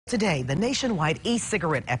Today, the nationwide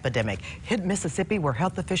e-cigarette epidemic hit Mississippi, where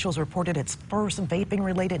health officials reported its first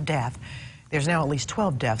vaping-related death. There's now at least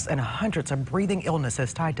 12 deaths and hundreds of breathing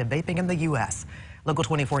illnesses tied to vaping in the U.S. Local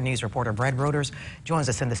 24 News reporter Brad Roders joins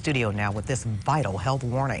us in the studio now with this vital health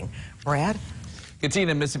warning. Brad?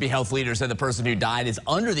 Katina, Mississippi health leaders said the person who died is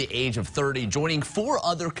under the age of 30, joining 4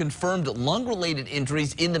 other confirmed lung-related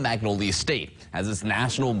injuries in the Magnolia State. As this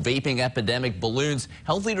national vaping epidemic balloons,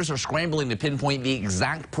 health leaders are scrambling to pinpoint the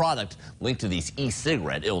exact product linked to these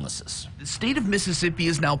e-cigarette illnesses. The state of Mississippi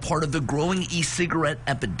is now part of the growing e-cigarette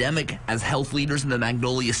epidemic, as health leaders in the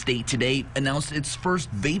Magnolia State today announced its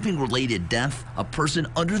first vaping-related death, a person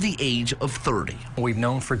under the age of 30. We've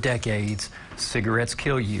known for decades cigarettes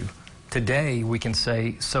kill you. Today, we can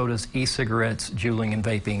say so does e-cigarettes, juuling, and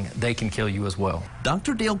vaping. They can kill you as well.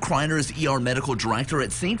 Dr. Dale Kreiner is ER medical director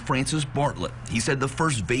at St. Francis Bartlett. He said the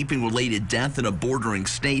first vaping-related death in a bordering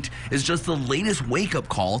state is just the latest wake-up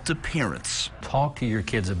call to parents. Talk to your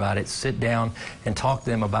kids about it. Sit down and talk to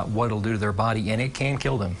them about what it'll do to their body, and it can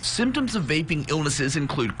kill them. Symptoms of vaping illnesses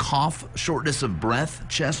include cough, shortness of breath,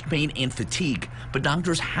 chest pain, and fatigue, but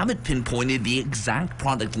doctors haven't pinpointed the exact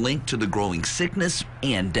product linked to the growing sickness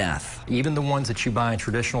and death. Even the ones that you buy in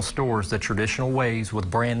traditional stores, the traditional ways with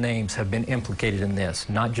brand names, have been implicated in this,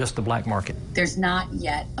 not just the black market. There's not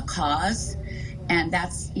yet a cause, and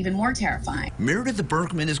that's even more terrifying. Meredith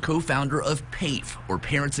Berkman is co-founder of PAVE, or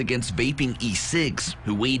Parents Against Vaping E-Cigs,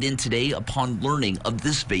 who weighed in today upon learning of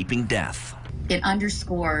this vaping death. It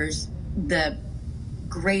underscores the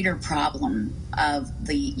greater problem of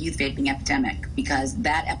the youth vaping epidemic, because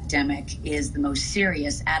that epidemic is the most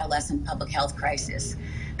serious adolescent public health crisis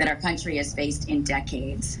that our country has faced in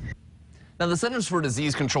decades. Now, the Centers for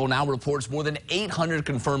Disease Control now reports more than 800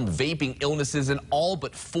 confirmed vaping illnesses in all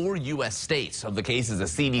but 4 U.S. states. Of the cases the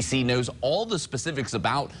CDC knows all the specifics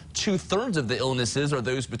about, 2/3 of the illnesses are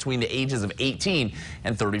those between the ages of 18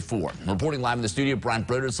 and 34. Reporting live in the studio, Brad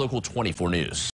Broders, Local 24 News.